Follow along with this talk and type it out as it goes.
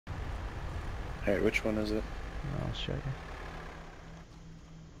Alright, which one is it? I'll show you.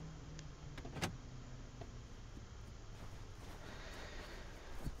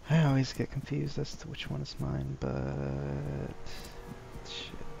 I always get confused as to which one is mine, but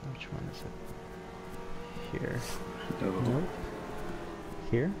shit, which one is it? Here. No. Nope.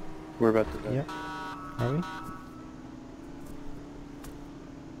 Here? We're about to die. Yep. Are we?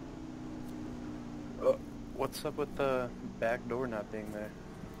 Oh, what's up with the back door not being there?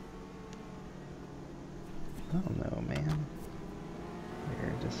 I don't know, man.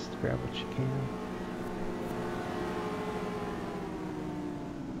 Here, just grab what you can.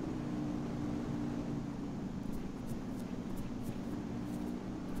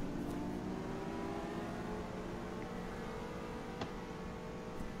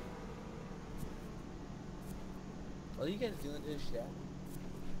 What are you guys doing to this shit?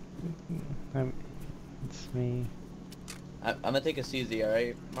 It's me. I'm gonna take a CZ,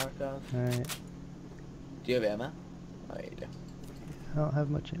 alright, Markov? Alright. Do you have ammo? Oh, yeah, you do. I don't have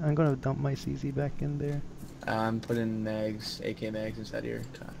much. I'm gonna dump my CZ back in there. I'm putting mags, AK mags inside your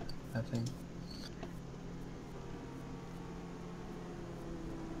that thing.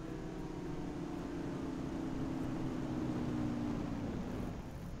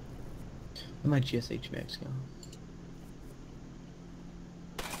 Where'd my GSH mags go?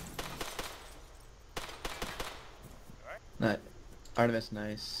 Not Artemis,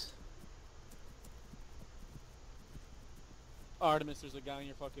 nice. Artemis, there's a guy in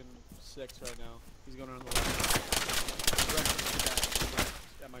your fucking 6 right now. He's going around the left. Right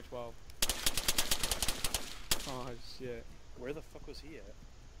at my 12. Oh shit. Where the fuck was he at?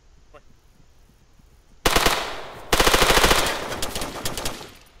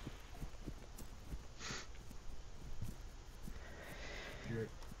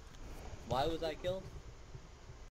 Why was I killed?